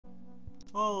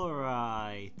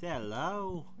Alright,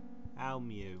 hello, how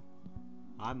you?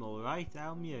 I'm alright,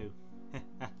 how you?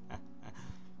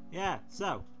 Yeah,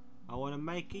 so, I want to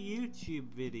make a YouTube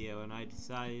video and I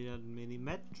decided on Mini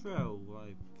Metro,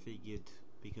 I figured,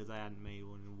 because I hadn't made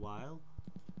one in a while.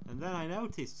 And then I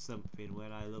noticed something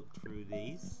when I looked through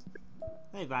these.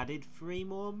 They've added 3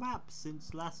 more maps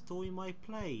since last time I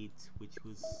played, which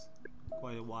was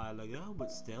quite a while ago,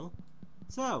 but still.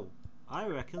 So, I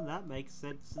reckon that makes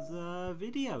sense as a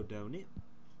video, don't it?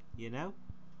 You know?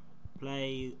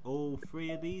 Play all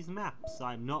 3 of these maps.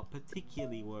 I'm not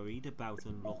particularly worried about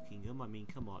unlocking them. I mean,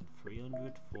 come on,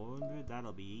 300, 400,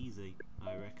 that'll be easy,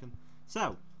 I reckon.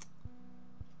 So,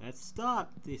 let's start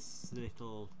this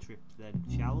little trip then,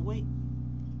 shall we?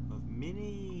 Of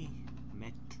Mini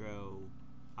Metro.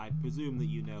 I presume that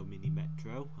you know Mini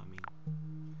Metro. I mean,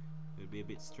 it would be a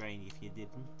bit strange if you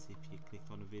didn't, if you clicked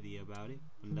on a video about it,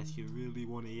 unless you really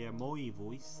want to hear my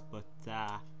voice, but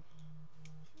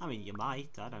I mean, you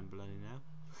might, I don't bloody know.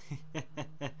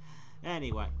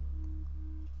 Anyway,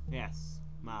 yes,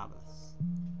 marvellous.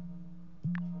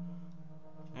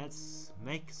 Let's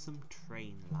make some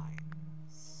train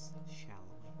lines, shall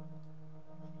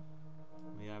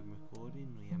we? We are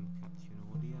recording, we am capturing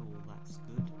audio, all that's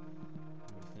good.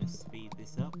 I'm just going to speed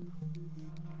this up.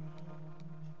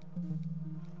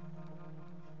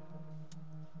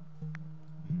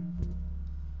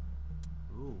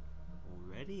 Ooh,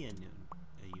 already a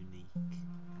unique.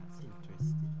 That's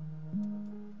interesting.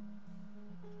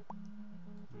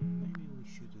 Maybe we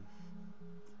should have.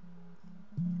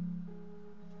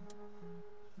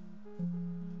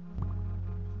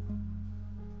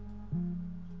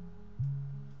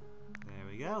 There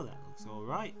we go. That looks all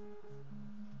right.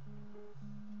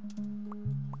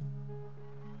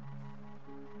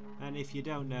 And if you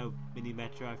don't know Mini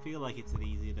Metro, I feel like it's an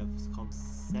easy enough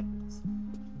concept.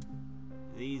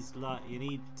 These you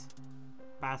need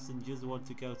passengers who want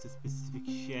to go to specific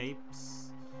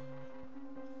shapes,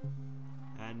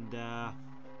 and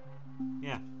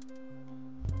yeah,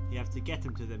 you have to get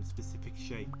them to them specific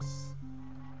shapes.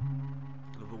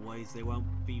 Otherwise, they won't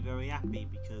be very happy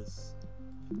because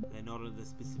they're not of the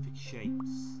specific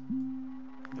shapes.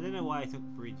 I don't know why I took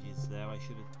bridges there. I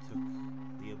should have took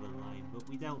the other line, but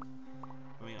we don't.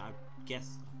 I mean, I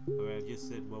guess, or I just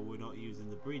said, well, we're not using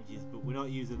the bridges, but we're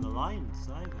not using the lines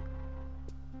either.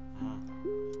 Ah.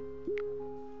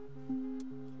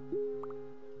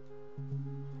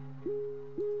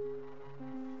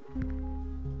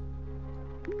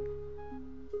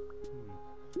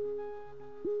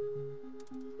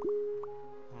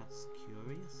 That's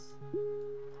curious.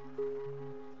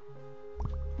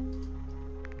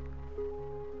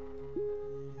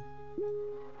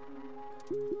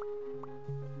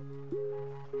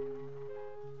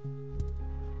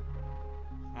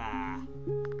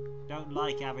 Don't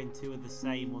like having 2 of the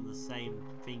same on the same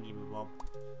thingy-mabob,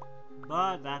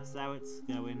 but that's how it's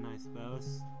going, I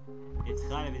suppose. It's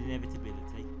kind of an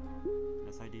inevitability,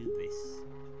 unless I do this.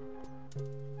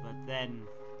 But then,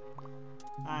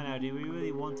 I don't know, do we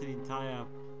really want an entire...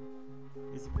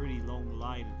 It's a pretty long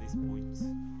line at this point.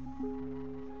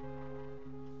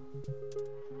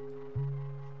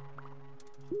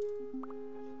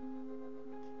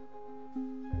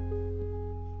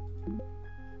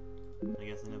 I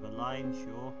guess another line,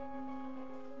 sure.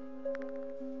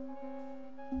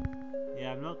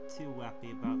 Yeah, I'm not too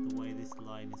happy about the way this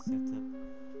line is set up.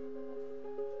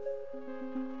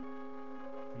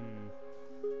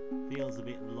 Feels a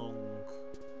bit long.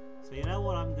 So you know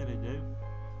what I'm gonna do?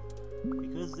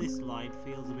 Because this line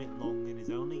feels a bit long and is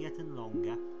only getting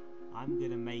longer, I'm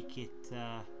gonna make it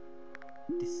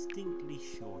distinctly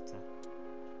shorter.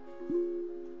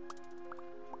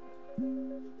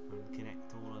 And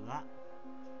connect all of that.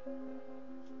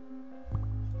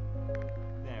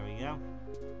 There we go.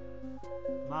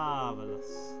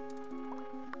 Marvellous,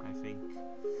 I think.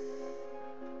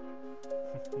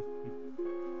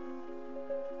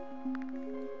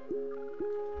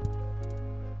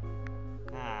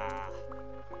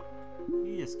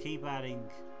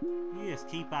 You just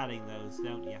keep adding those,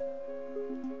 don't you?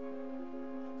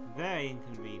 Very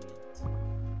inconvenient.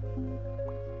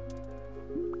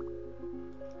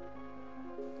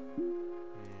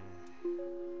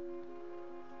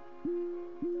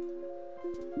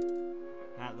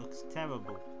 That looks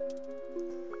terrible.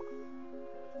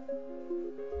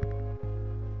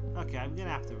 Okay, I'm gonna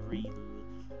have to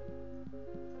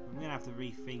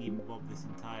re-thingy-bob this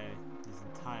entire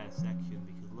section,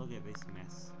 because look at this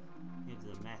mess. It's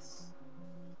a mess.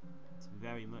 It's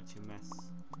very much a mess.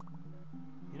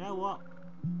 You know what?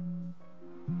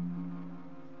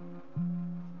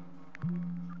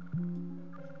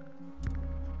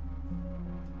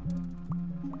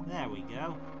 we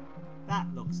go. That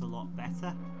looks a lot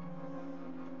better.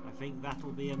 I think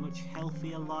that'll be a much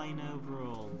healthier line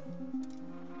overall.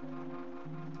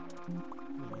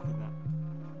 Oh, look at that.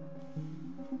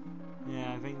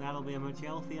 Yeah, I think that'll be a much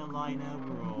healthier line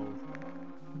overall.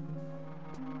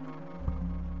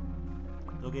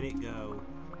 Look at it go.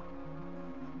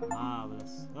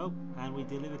 Marvellous. Oh, and we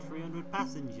delivered 300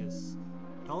 passengers.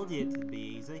 Told you it'd be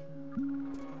easy.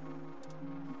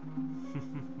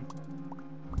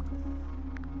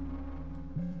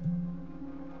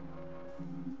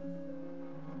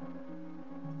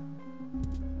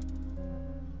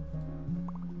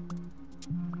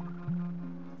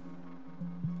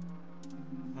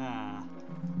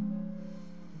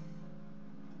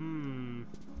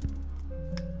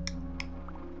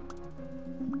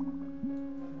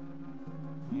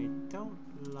 I don't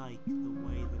like the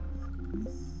way that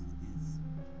this is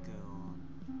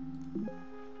going.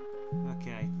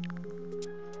 Okay,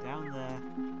 down there,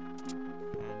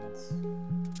 and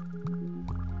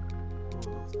oh,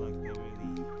 looks like they're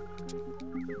really.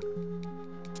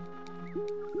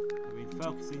 I've been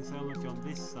focusing so much on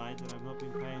this side that I've not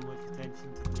been paying much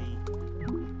attention to the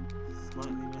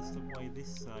slightly messed up way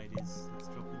this side is. Let's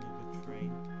drop another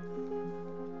train.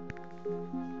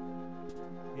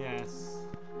 Yes.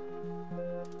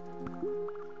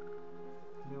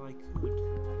 No, I could.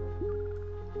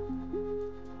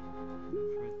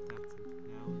 Thread that.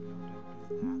 No, don't do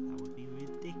that. That would be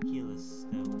ridiculous,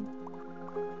 though.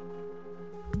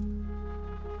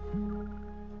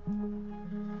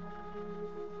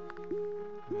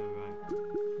 Alright.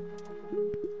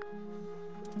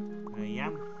 There I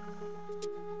am.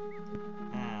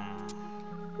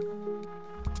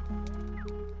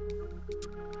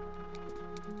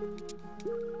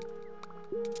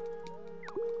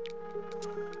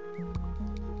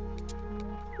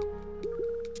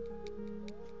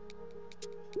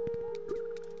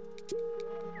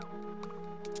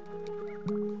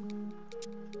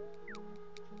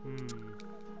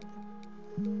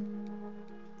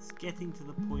 It's getting to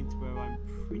the point where I'm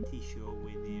pretty sure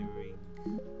we're nearing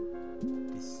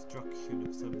destruction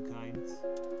of some kind.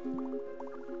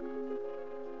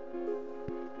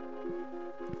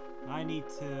 I need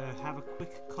to have a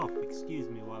quick cough. Excuse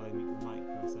me while I mute the mic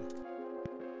for a sec.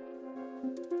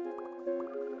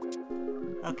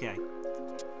 Okay.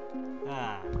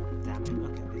 Damn it,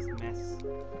 look at this mess.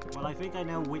 Well, I think I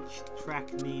know which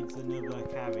track needs another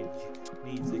carriage.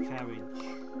 Needs a carriage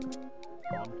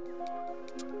on.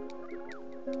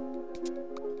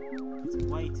 It's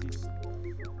way too...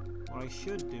 What I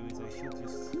should do is I should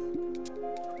just...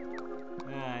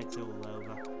 it's all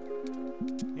over.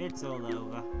 It's all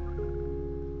over.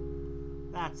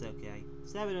 That's okay.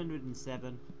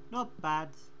 707. Not bad.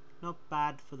 Not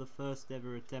bad for the first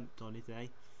ever attempt on it, eh?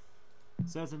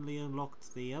 Certainly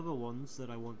unlocked the other ones that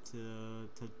I want to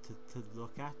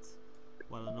look at.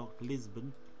 Well, unlocked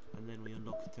Lisbon, and then we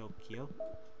unlocked Tokyo.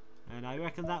 And I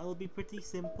reckon that'll be pretty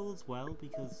simple as well,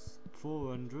 because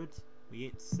 400, we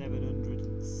hit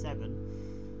 707.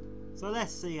 So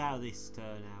let's see how this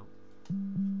turn out.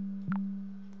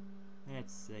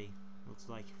 Let's see. Looks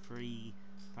like 3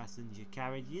 passenger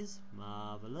carriages.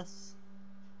 Marvellous.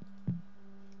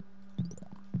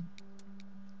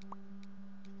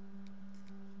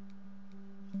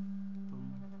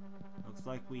 Looks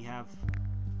like we have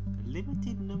a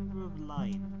limited number of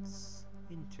lines.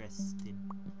 Interesting.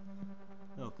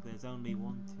 Look, there's only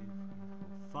 1, 2, 3,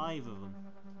 4, 5 of them.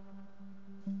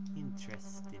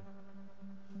 Interesting.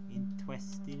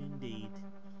 Interesting indeed.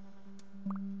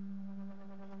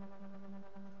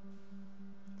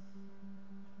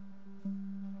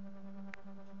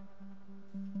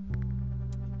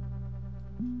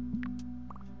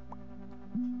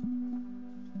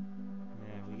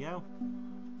 There we go.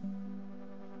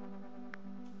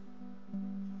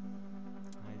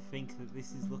 I think that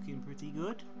this is looking pretty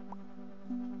good.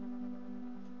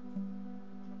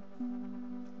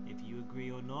 If you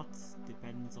agree or not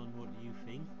depends on what you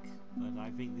think, but I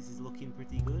think this is looking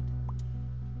pretty good.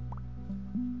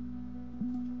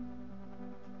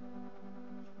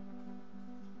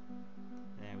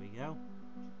 There we go.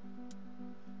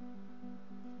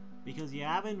 Because you're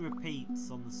having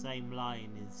repeats on the same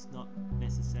line is not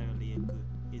necessarily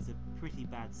is a pretty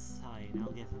bad sign.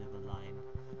 I'll get another line.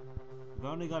 We've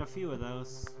only got a few of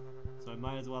those, so I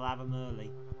might as well have them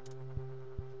early.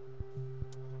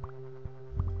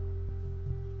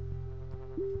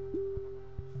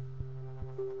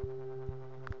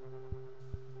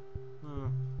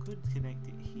 Could connect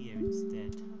it here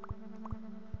instead.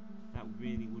 That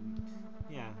really wouldn't...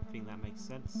 Yeah, I think that makes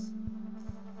sense.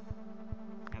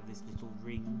 Have this little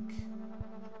ring.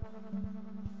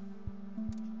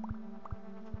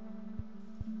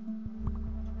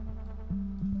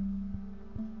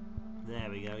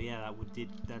 we go. Yeah,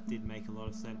 that did make a lot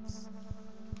of sense.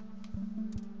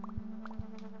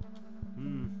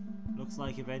 Looks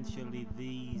like eventually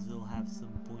these will have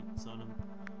some points on them,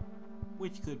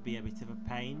 which could be a bit of a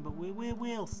pain, but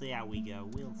we'll see how we go.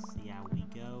 We'll see how we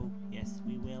go. Yes,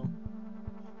 we will.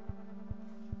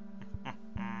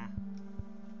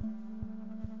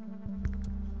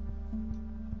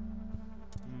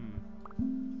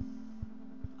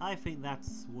 I think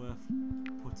that's worth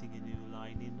putting a new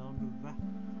line in on that,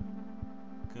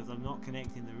 because I'm not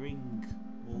connecting the ring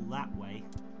all that way.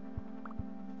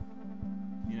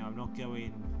 You know, I'm not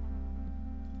going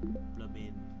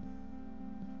blooming.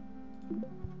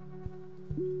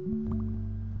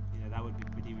 You know, that would be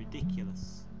pretty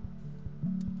ridiculous.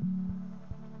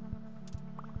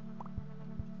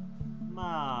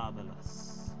 Marvelous.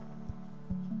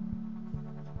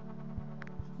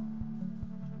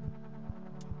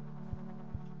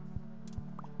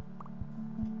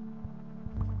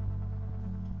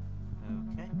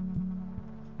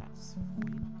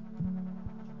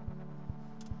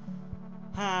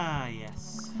 Ah,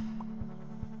 yes.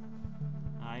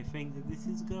 I think that this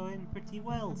is going pretty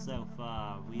well so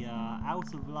far. We are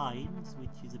out of lines,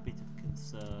 which is a bit of a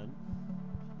concern,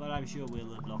 but I'm sure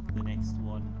we'll unlock the next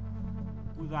one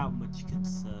without much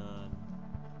concern.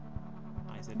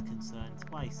 I said concern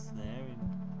twice there,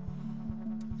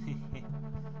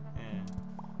 and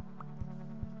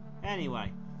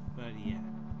anyway, but yeah.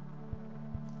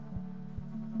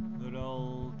 Good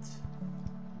old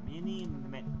mini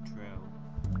metro.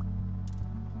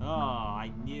 Oh,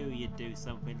 I knew you'd do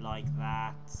something like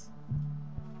that.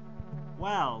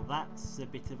 Well, that's a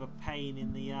bit of a pain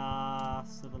in the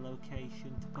arse of a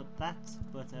location to put that,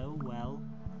 but oh well.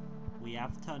 We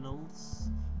have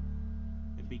tunnels.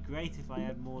 It'd be great if I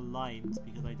had more lines,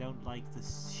 because I don't like the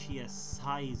sheer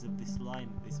size of this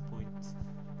line at this point.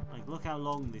 Like, look how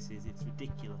long this is, it's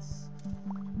ridiculous.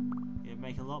 It'd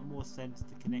make a lot more sense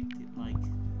to connect it like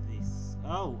this.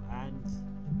 Oh, and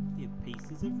you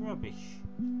pieces of rubbish.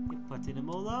 You're putting them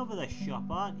all over the shop,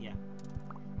 aren't you?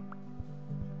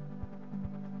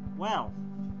 Well,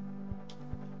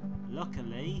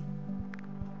 luckily,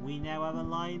 we now have a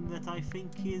line that I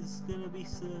think is going to be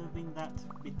serving that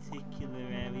particular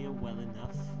area well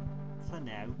enough for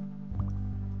now.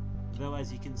 Though,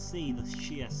 as you can see, the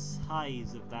sheer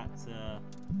size of that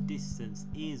distance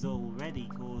is already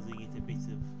causing it a bit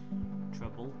of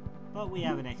trouble. But we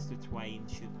have an extra twain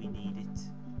should we need it.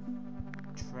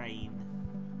 Train.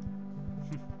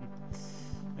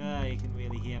 You can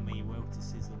really hear my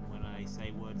eroticism when I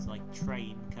say words like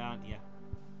train, can't you?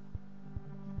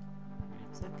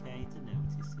 It's okay to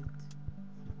notice it.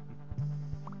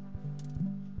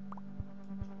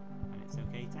 And it's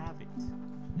okay to have it.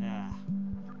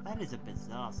 That is a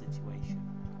bizarre situation.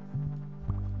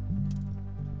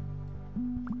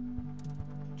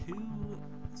 Two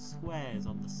squares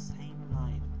on the same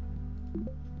line.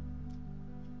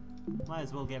 Might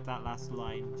as well get that last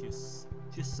line just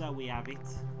so we have it,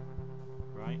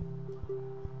 right?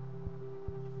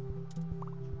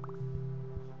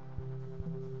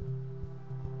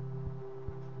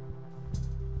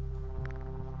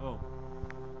 Oh,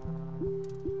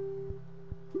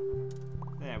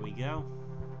 there we go.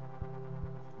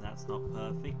 That's not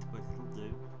perfect, but it'll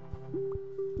do.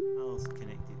 I'll just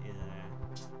connect it in there.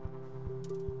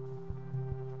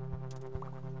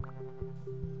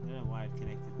 I don't know why I'd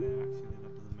connected there, actually.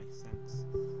 That doesn't make sense.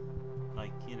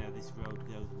 Like, you know, this road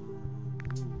goes woo,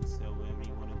 woo, woo, so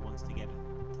anyone who wants to get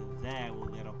to there will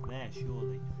get up there,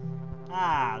 surely.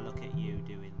 Ah, look at you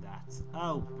doing that.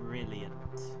 Oh,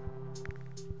 brilliant.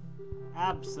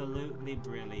 Absolutely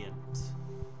brilliant.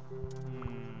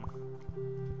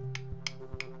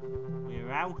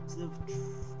 We're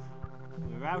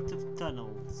out of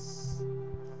tunnels,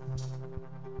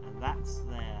 and that's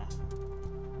there.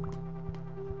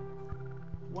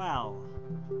 Well,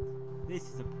 this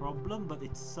is a problem, but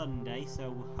it's Sunday,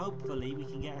 so hopefully we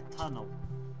can get a tunnel.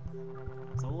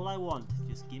 That's all I want.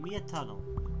 Just give me a tunnel.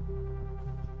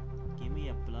 Give me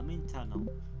a blooming tunnel.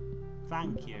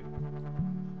 Thank you.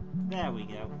 There we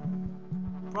go.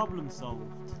 Problem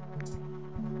solved.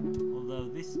 Although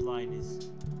this line is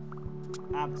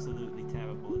absolutely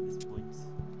terrible at this point.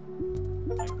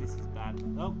 Like, this is bad.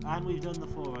 Oh, and we've done the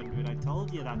 400. I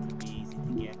told you that would be easy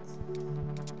to get.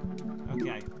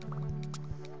 Okay.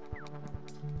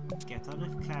 Get on a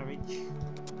carriage.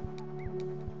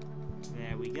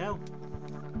 There we go.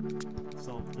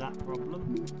 Solved that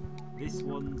problem. This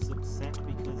one's upset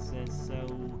because there's so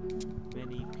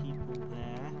many people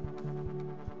there.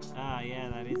 Ah, yeah,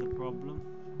 that is a problem.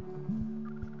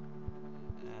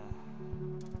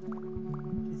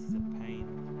 This is a pain.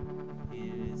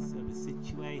 It is of a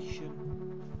situation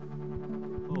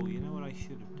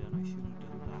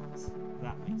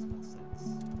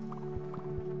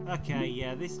Okay,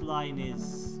 yeah, this line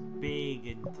is big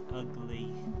and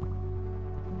ugly,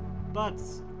 but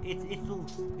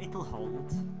it'll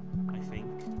hold, I think,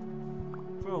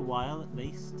 for a while at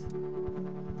least.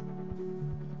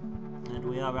 And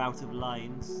we are out of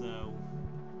lines, so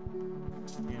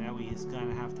you know, we just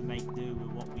kind of have to make do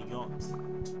with what we got.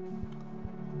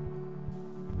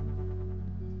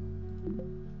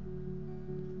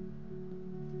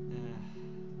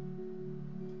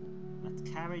 Let's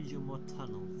carriage or more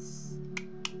tunnels.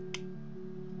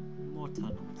 More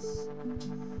tunnels.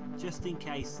 Just in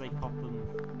case they pop them.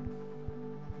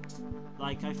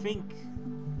 Like, I think,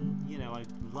 you know, I'd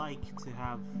like to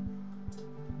have...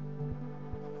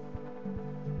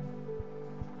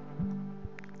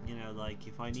 You know, like,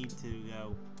 if I need to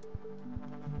go...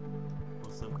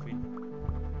 or something.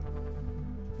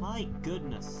 My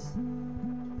goodness!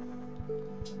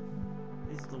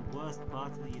 This is the worst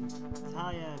part of the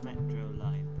entire metro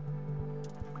line.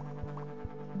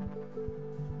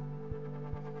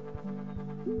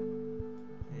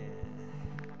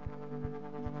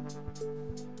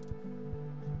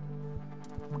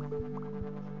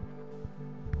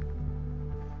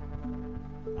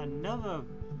 Another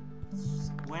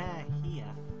square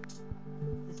here.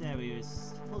 This area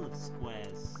is full of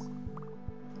squares.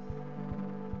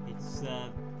 It's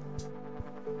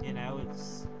you know,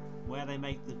 it's where they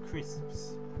make the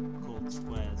crisps, called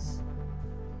squares.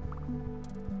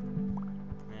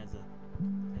 There's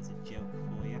a joke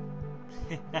for you.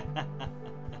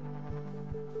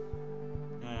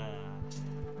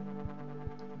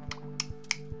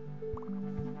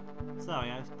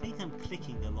 Sorry, I think I'm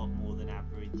clicking a lot more than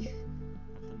average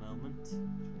at the moment.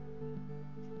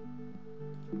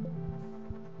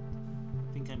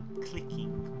 I think I'm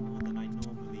clicking more than I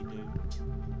normally do.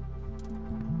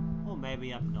 Or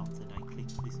maybe I'm not and I click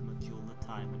this much all the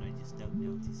time and I just don't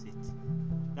notice it.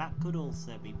 That could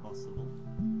also be possible.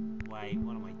 Wait,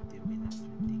 what am I doing? That's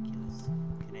ridiculous.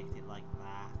 Connect it like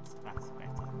that. That's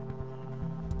better.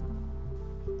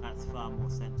 That's far more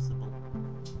sensible.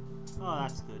 Oh,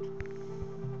 that's good.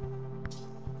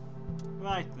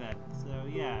 Right then, so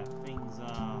yeah, things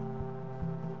are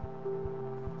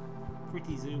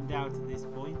pretty zoomed out at this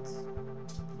point.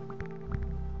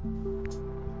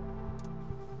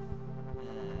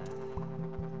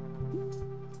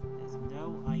 There's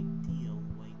no ideal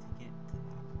way to get to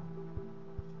that one.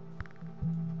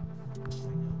 I go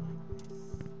like this.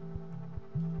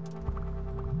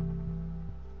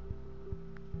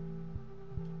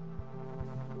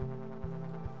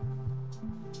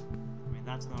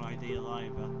 That's not ideal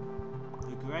either.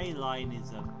 The grey line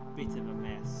is a bit of a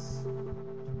mess.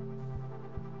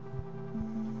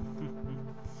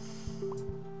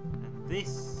 And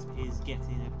this is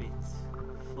getting a bit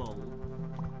full with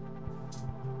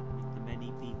the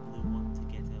many people who want to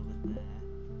get over there.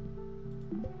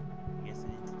 I guess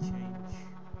an interchange.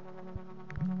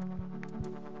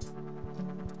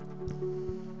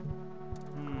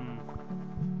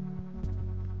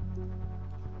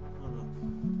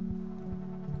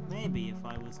 Maybe if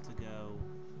I was to go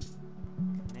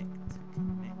connect.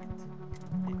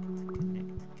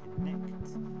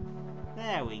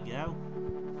 There we go.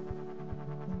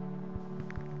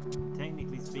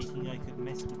 Technically speaking, I could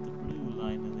mess with the blue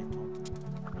line a little.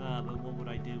 But what would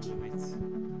I do with it?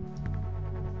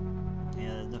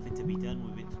 Yeah, there's nothing to be done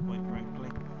with it, quite frankly.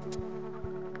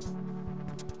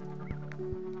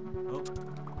 Oh.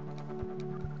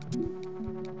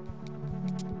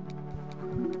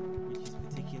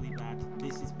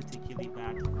 This is particularly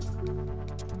bad.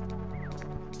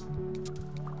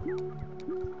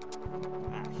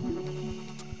 Ah,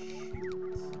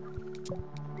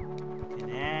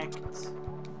 connect.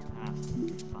 Ah,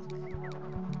 fuck.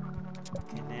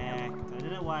 Connect. I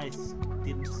don't know why I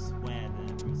didn't swear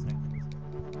there for a second.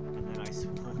 And then I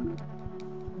swore.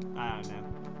 I don't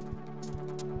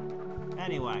know.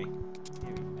 Anyway.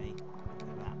 Hearing me. Look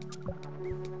at that.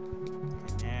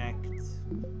 Connect.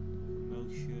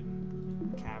 Motion.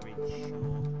 Carriage,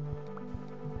 sure.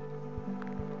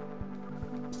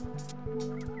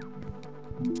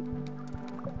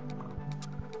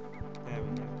 There we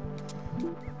go.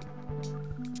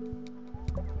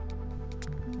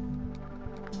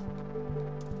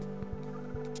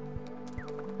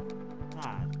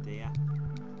 Ah dear.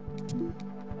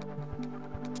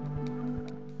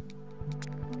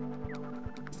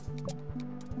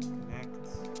 Connect.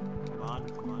 Come on,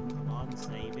 come on, come on.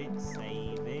 Save it,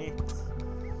 save it.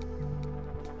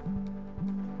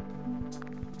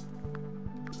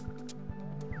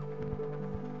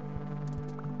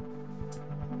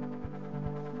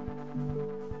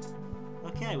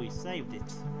 Okay, we saved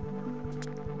it.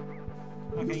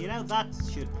 Okay, you know, that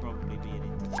should probably be an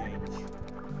interchange.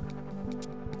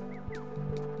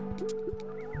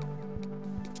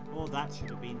 Or that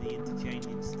should have been the interchange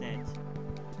instead.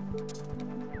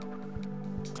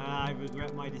 I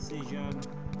regret my decision.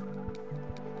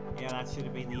 Yeah, that should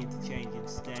have been the interchange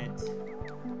instead.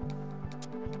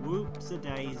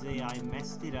 Whoops-a-daisy, I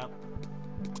messed it up.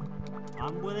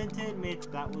 I'm willing to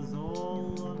admit that was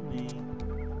all on me.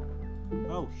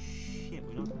 Oh shit,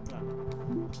 we're not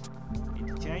done.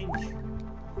 Interchange.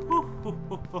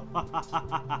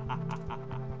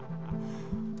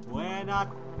 We're not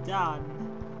done.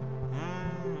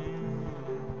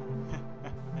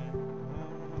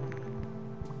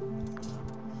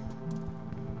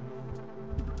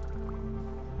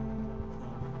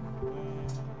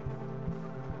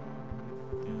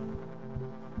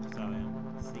 Sorry,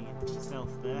 I'm singing to myself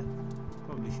there.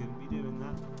 Probably shouldn't be doing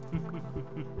that.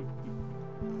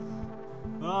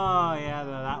 Oh yeah,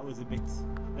 that was a bit...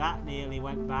 That nearly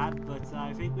went bad, but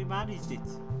I think we managed it.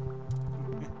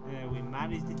 We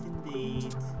managed it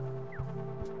indeed.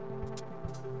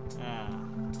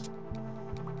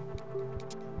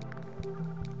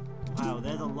 Wow,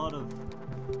 there's a lot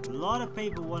of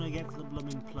people want to get to the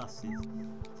blooming pluses.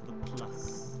 To the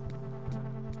plus.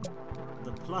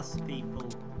 The plus people,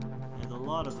 there's a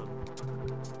lot of them.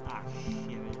 Ah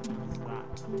shit, what is that?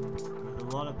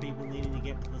 There's a lot of people needing to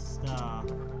get to the star.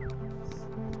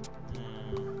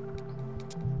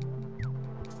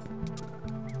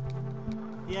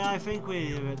 Yeah, I think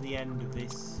we're at the end of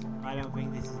this. I don't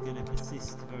think this is going to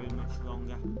persist very much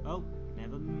longer. Oh,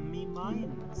 never me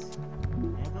mind.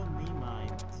 Never me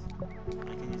mind.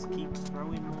 I can just keep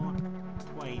throwing more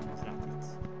twains at it.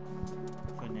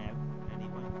 For now,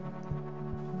 anyway.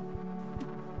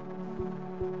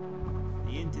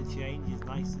 The interchange is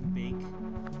nice and big.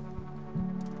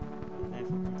 And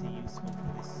therefore pretty useful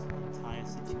for this entire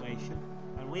situation.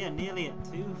 And we are nearly at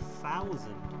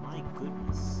 2,000. My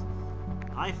goodness.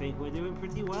 I think we're doing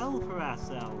pretty well for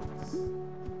ourselves.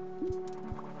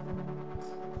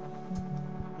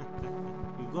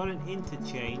 We've got an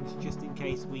interchange just in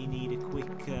case we need a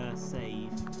quick save.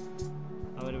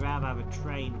 I would rather have a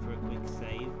train for a quick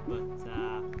save, but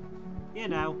you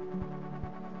know,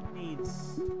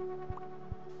 needs,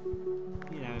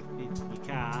 you know, your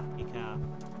car.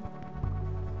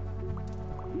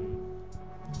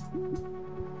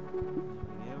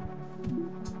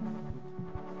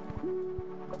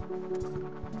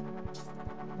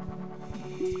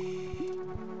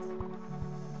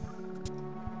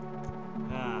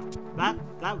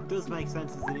 That does make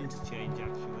sense as an interchange,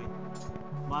 actually.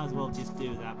 Might as well just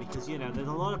do that, because, you know, there's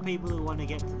a lot of people who want to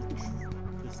get to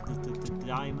the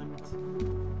diamond.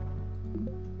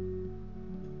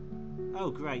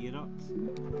 Oh, great, you're not...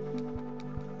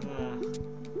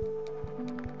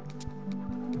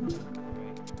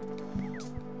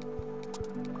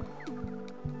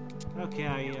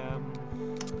 Okay,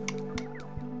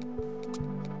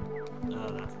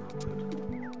 oh, that's not good.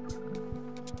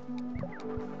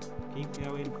 Keep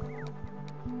going.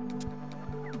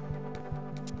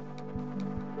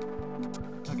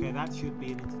 Okay, that should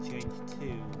be an interchange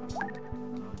too,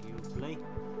 arguably.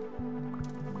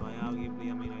 By arguably,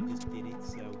 I mean I just did it,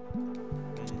 so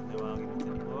there's no argument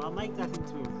anymore. I'll make that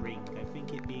into a ring. I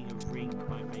think it being a ring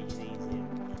might make it easier.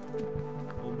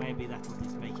 Or maybe that'll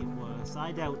just make it worse.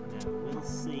 I don't know. We'll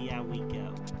see how we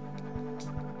go.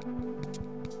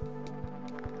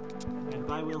 And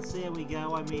by we'll see how we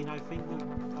go, I mean I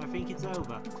think it's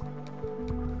over.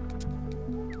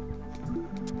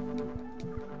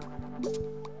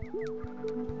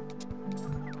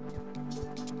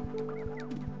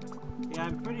 Yeah,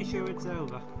 I'm pretty sure it's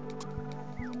over.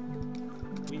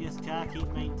 We just can't keep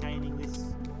maintaining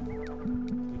this.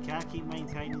 We can't keep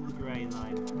maintaining the grey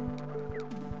line.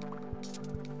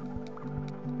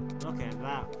 Look at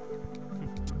that.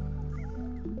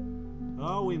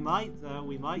 Oh, we might though.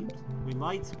 We might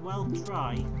well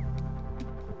try.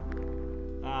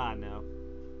 Ah, no.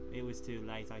 It was too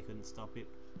late. I couldn't stop it.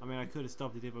 I mean, I could have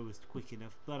stopped it if I was quick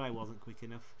enough, but I wasn't quick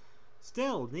enough.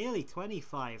 Still, nearly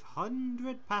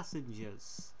 2,500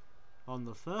 passengers on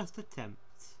the first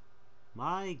attempt.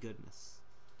 My goodness.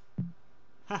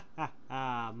 Ha ha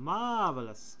ha.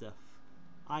 Marvelous stuff.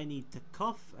 I need to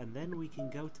cough and then we can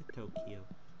go to Tokyo.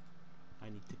 I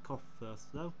need to cough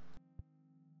first though.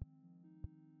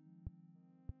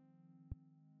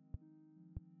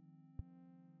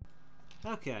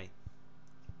 Okay.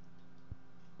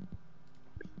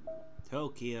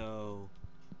 Tokyo.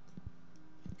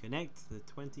 Connect the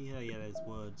 20 yeah, there's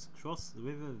words. Cross the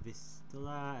river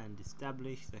Vistula and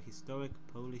establish the historic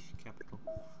Polish capital.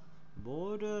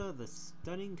 Border the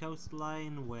stunning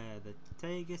coastline where the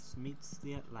Tagus meets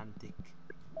the Atlantic,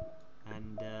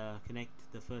 and connect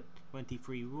the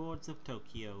 23 wards of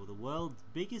Tokyo, the world's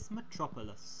biggest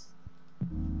metropolis.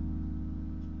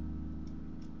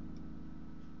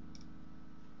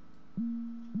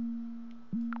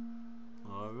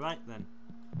 Alright then.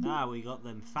 Ah, we got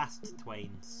them fast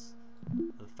twains.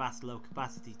 The fast low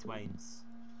capacity twains.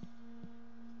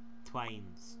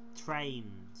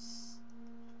 Trains.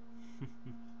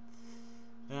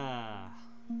 Ah.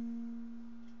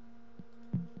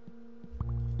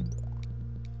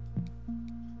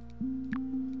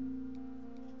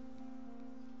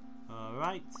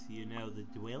 Alright, you know the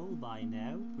drill by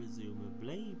now,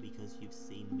 presumably, because you've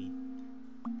seen me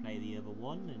play the other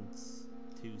one and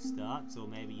 2 starts, or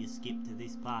maybe you skip to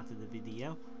this part of the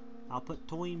video. I'll put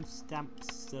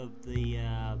timestamps of the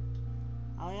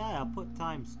oh yeah, I'll put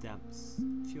timestamps.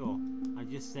 Sure, I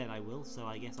just said I will, so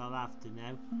I guess I'll have to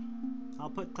now. I'll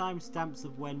put timestamps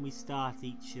of when we start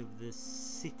each of the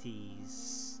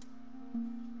cities.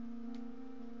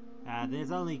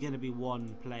 There's only going to be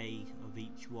 1 play of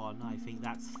each one. I think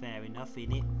that's fair enough,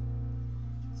 innit?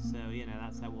 So, you know,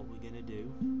 that's what we're going to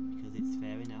do, because it's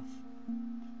fair enough.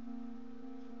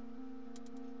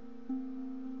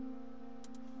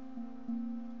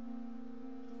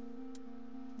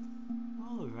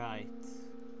 Alright.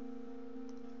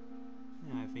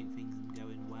 Yeah, I think things are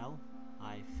going well.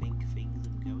 I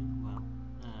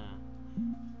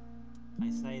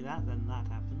say that, then that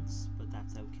happens, but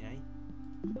that's okay.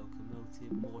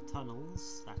 Locomotive, more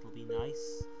tunnels, that'll be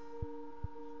nice.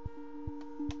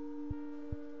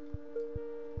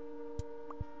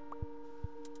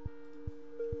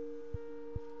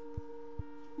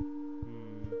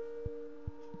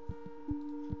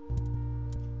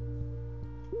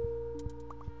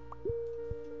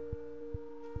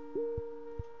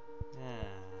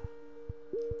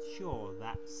 Sure,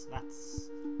 that's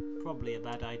probably a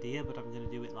bad idea, but I'm going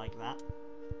to do it like that.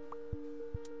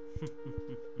 I'm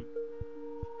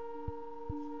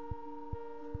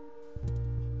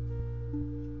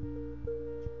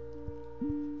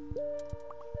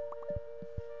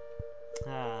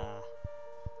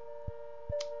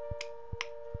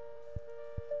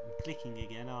clicking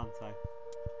again, aren't I?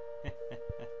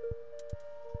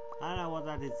 I don't know what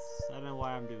that is. I don't know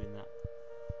why I'm doing that.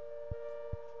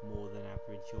 More than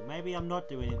average, or maybe I'm not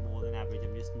doing it more than average,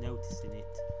 I'm just noticing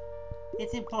it.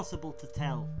 It's impossible to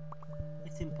tell.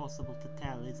 It's impossible to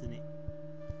tell, isn't it?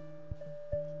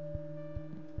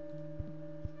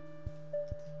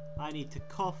 I need to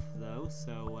cough though,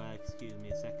 so excuse me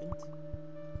a second.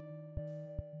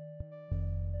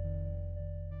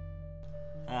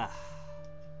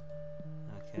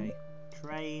 Okay,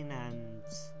 train and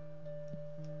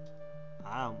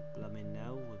I don't blooming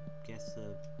know. I guess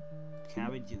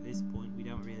carriage at this point. We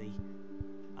don't really,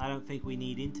 I don't think we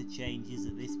need interchanges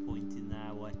at this point in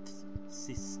our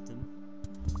system.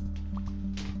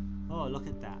 Oh, look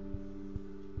at that.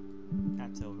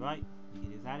 That's alright. We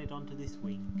can just add it onto this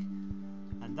wing,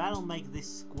 and that'll make this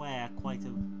square quite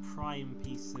a prime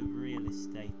piece of real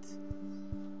estate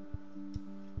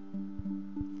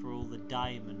for all the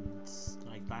diamonds,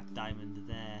 like that diamond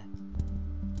there.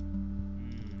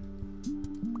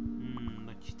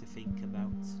 Much to think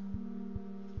about.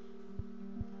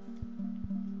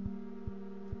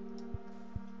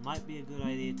 Might be a good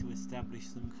idea to establish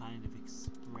some kind of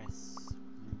express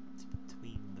route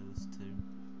between those two,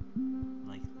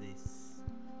 like this.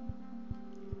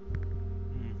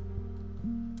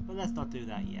 But let's not do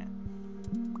that yet.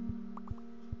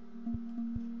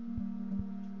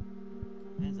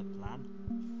 There's a plan.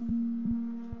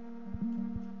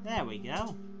 There we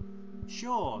go.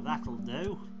 Sure, that'll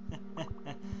do.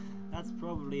 That's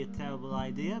probably a terrible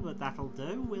idea, but that'll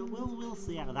do. We'll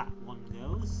see how that one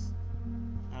goes.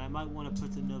 And I might want to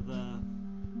put another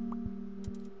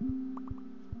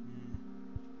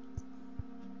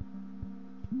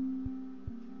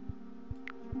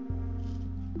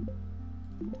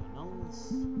tunnels.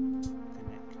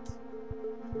 Connect.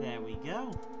 There we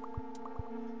go.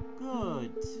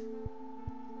 Good.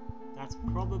 That's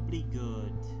probably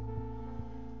good.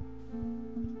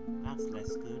 That's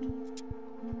less good.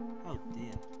 Oh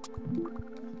dear.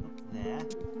 Up there.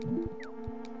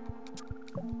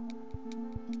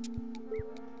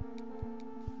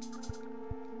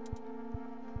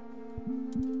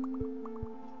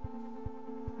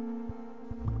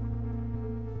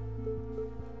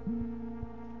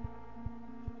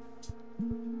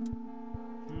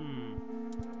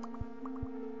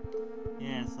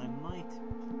 Yes, I might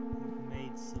have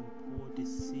made some poor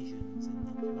decisions in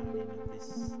the planning of this.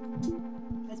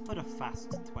 Let's put a fast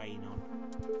train on,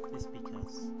 just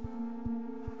because.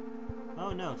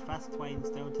 Oh no, fast twains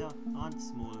aren't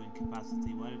smaller in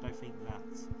capacity. Why did I think that?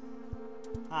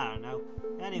 I don't know.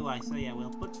 Anyway, so yeah,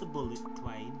 we'll put the bullet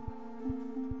twain,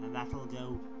 and that'll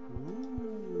go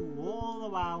all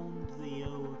around the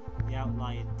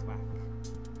outlying track.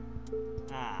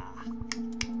 Ah,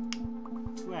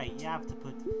 great. You have to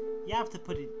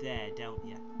put it there, don't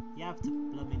you? You have to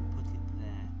blooming put it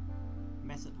there.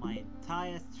 Mess up my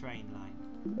entire train line.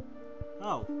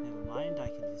 Oh, never mind. I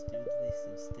can just do this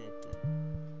instead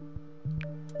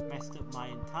then. Messed up my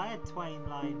entire train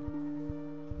line,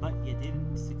 but you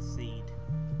didn't succeed.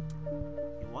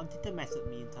 You wanted to mess up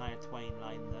my entire train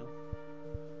line though.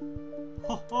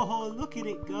 Ho ho ho! Look at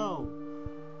it go!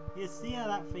 You see how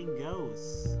that thing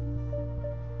goes?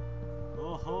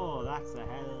 Oh ho! That's a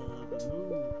hell of a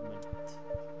movement.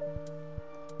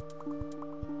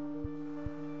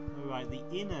 Alright, the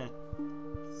inner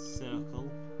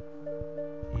circle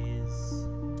is...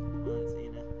 well, it's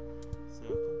inner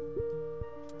circle.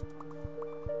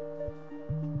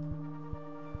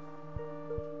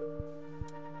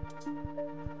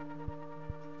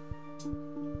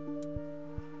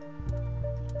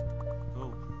 Oh,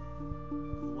 all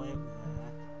the way up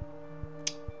there.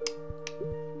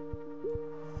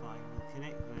 Fine, we'll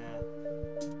connect there.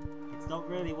 It's not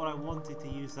really what I wanted to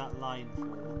use that line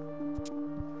for.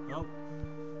 Oh.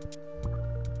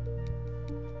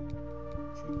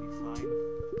 Should be fine.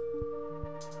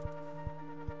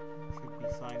 Should be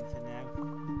fine for now.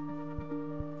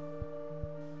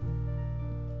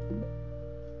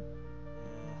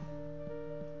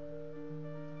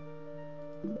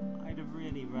 I'd have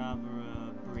really rather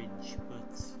a bridge,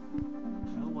 but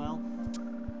oh well.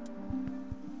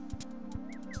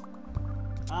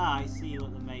 Ah, I see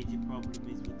what the major problem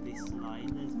is with this line.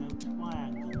 There's no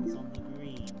triangles on the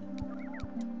green.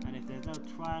 And if there's no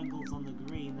triangles on the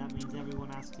green, that means everyone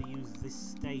has to use this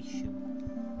station.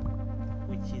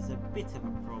 Which is a bit of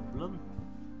a problem.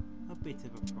 A bit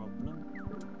of a problem.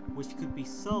 Which could be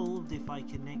solved if I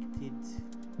connected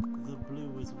the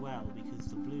blue as well, because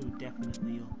the blue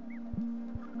definitely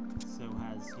so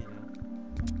has, you know.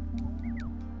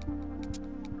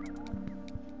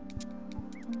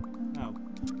 Oh.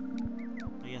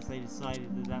 I guess they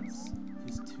decided that that's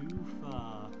just too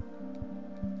far.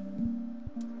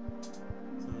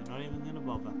 So they're not even going to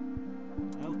bother.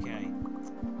 Okay.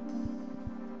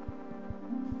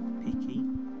 Picky.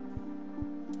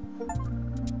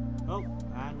 Oh,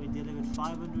 and we delivered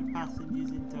 500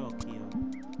 passengers in Tokyo.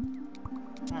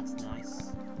 That's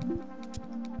nice.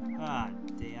 Ah,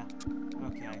 dear.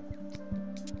 Okay.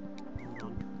 Hold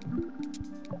on.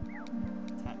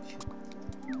 Attach.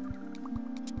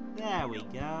 There we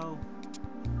go.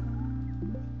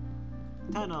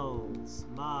 Tunnels.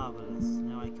 Marvellous.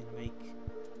 Now I can make...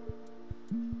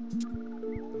 I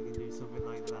can do something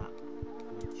like that.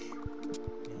 Which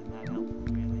isn't that helpful,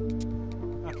 really.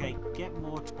 Okay, get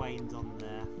more twains on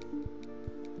there.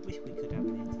 Wish we could have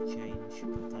an interchange,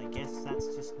 but I guess that's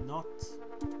just not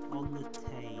on the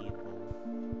table.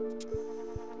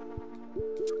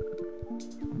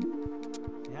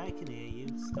 Yeah, I can hear you.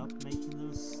 Stop making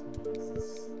those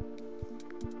noises.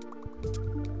 Ah,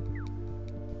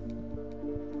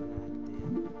 dear.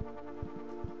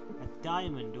 A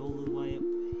diamond all the way up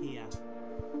here.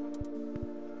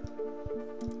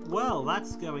 Well,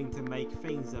 that's going to make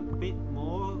things a bit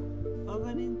more of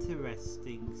an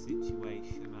interesting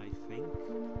situation, I think.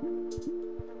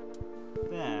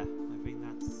 There, I think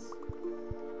that's...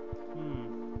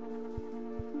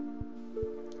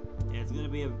 Yeah, it's going to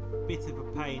be a bit of a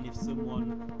pain if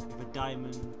a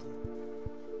diamond...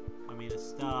 I mean a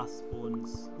star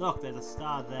spawns... Look, there's a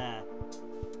star there.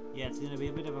 Yeah, it's going to be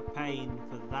a bit of a pain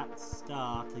for that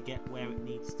star to get where it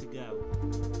needs to go.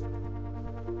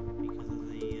 Because of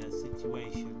the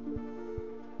situation.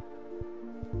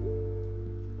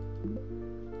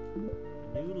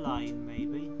 Line,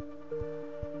 maybe.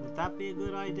 Would that be a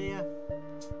good idea?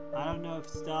 I don't know if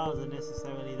stars are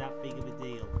necessarily that big of a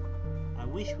deal. I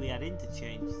wish we had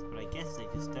interchanges, but I guess they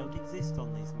just don't exist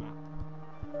on this map.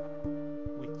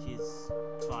 Which is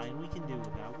fine, we can do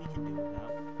without,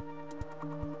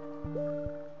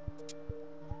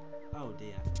 Oh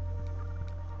dear.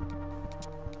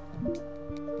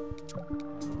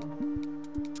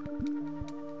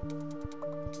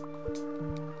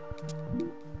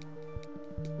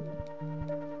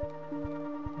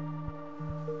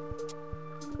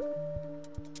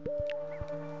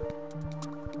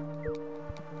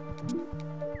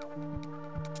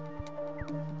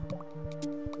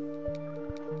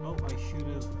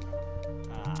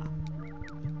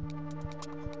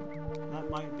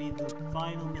 Might be the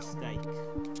final mistake.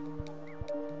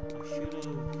 I should have...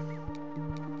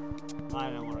 I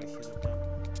don't know what I should have done.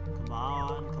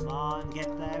 can't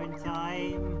get there in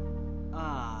time.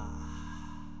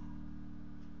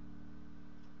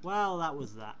 Well, that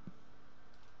was that.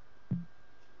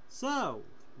 So,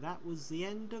 that was the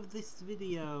end of this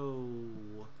video.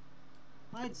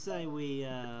 I'd say we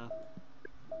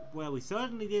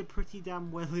certainly did pretty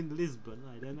damn well in Lisbon.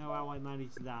 I don't know how I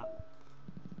managed that.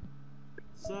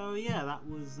 So yeah, that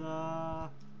was a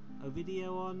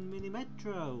video on Mini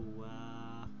Metro.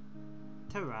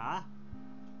 Ta-ra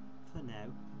for now.